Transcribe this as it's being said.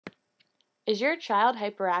Is your child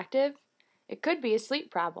hyperactive? It could be a sleep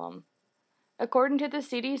problem. According to the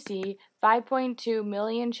CDC, 5.2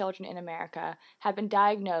 million children in America have been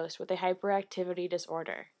diagnosed with a hyperactivity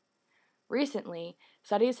disorder. Recently,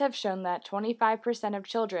 studies have shown that 25% of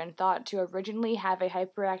children thought to originally have a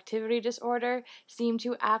hyperactivity disorder seem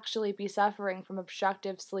to actually be suffering from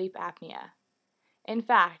obstructive sleep apnea. In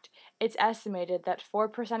fact, it's estimated that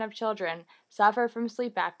 4% of children suffer from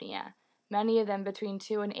sleep apnea, many of them between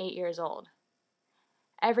 2 and 8 years old.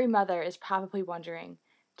 Every mother is probably wondering,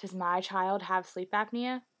 does my child have sleep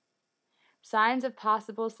apnea? Signs of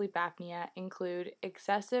possible sleep apnea include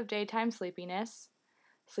excessive daytime sleepiness,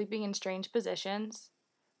 sleeping in strange positions,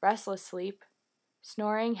 restless sleep,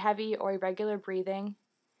 snoring, heavy or irregular breathing,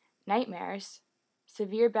 nightmares,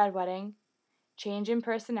 severe bedwetting, change in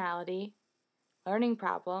personality, learning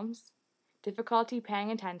problems, difficulty paying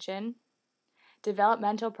attention,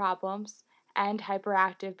 developmental problems, and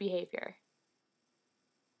hyperactive behavior.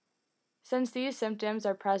 Since these symptoms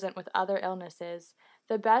are present with other illnesses,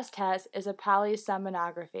 the best test is a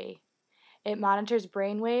polysomnography. It monitors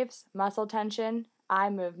brain waves, muscle tension, eye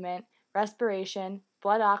movement, respiration,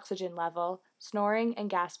 blood oxygen level, snoring, and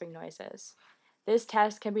gasping noises. This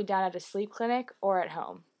test can be done at a sleep clinic or at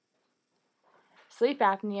home. Sleep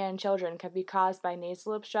apnea in children can be caused by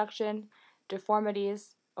nasal obstruction,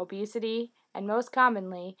 deformities, obesity, and most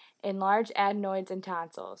commonly, enlarged adenoids and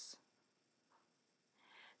tonsils.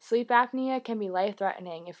 Sleep apnea can be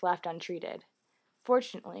life-threatening if left untreated.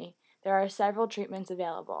 Fortunately, there are several treatments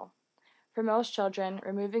available. For most children,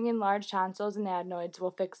 removing enlarged tonsils and adenoids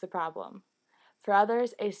will fix the problem. For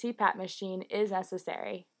others, a CPAP machine is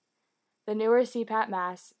necessary. The newer CPAP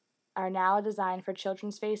masks are now designed for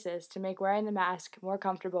children's faces to make wearing the mask more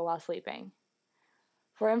comfortable while sleeping.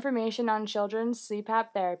 For information on children's CPAP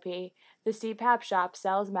therapy, the CPAP shop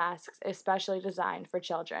sells masks especially designed for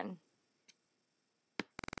children.